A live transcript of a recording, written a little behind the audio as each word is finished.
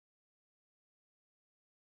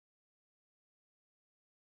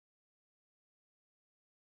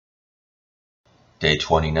Day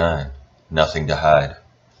 29. Nothing to hide.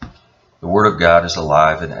 The Word of God is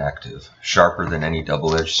alive and active, sharper than any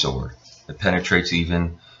double-edged sword. It penetrates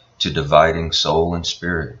even to dividing soul and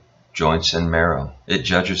spirit, joints and marrow. It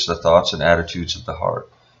judges the thoughts and attitudes of the heart.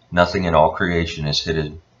 Nothing in all creation is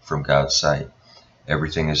hidden from God's sight.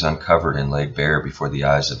 Everything is uncovered and laid bare before the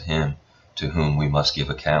eyes of Him to whom we must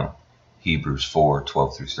give account. Hebrews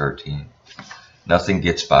 4:12-13. Nothing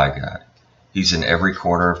gets by God. He's in every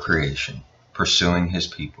corner of creation, pursuing His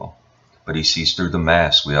people. But He sees through the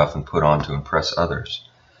mask we often put on to impress others.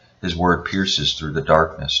 His word pierces through the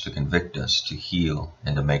darkness to convict us, to heal,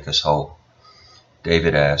 and to make us whole.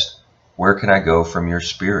 David asked, "Where can I go from your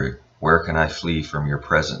spirit? Where can I flee from your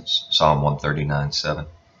presence?" Psalm 139:7.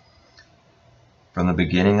 From the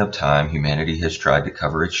beginning of time, humanity has tried to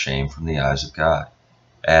cover its shame from the eyes of God.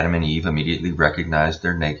 Adam and Eve immediately recognized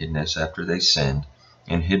their nakedness after they sinned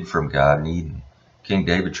and hid from God in Eden. King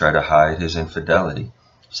David tried to hide his infidelity,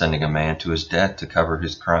 sending a man to his death to cover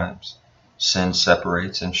his crimes. Sin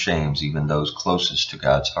separates and shames even those closest to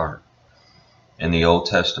God's heart. In the Old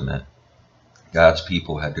Testament, God's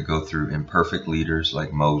people had to go through imperfect leaders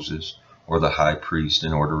like Moses or the high priest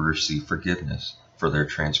in order to receive forgiveness for their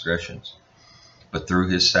transgressions. But through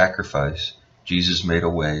His sacrifice, Jesus made a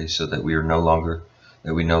way so that we no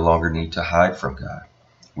longer need to hide from God.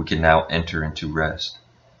 We can now enter into rest,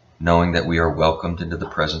 knowing that we are welcomed into the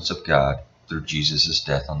presence of God through Jesus'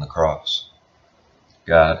 death on the cross.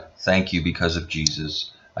 God, thank you because of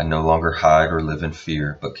Jesus. I no longer hide or live in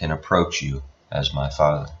fear, but can approach you as my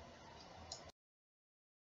Father.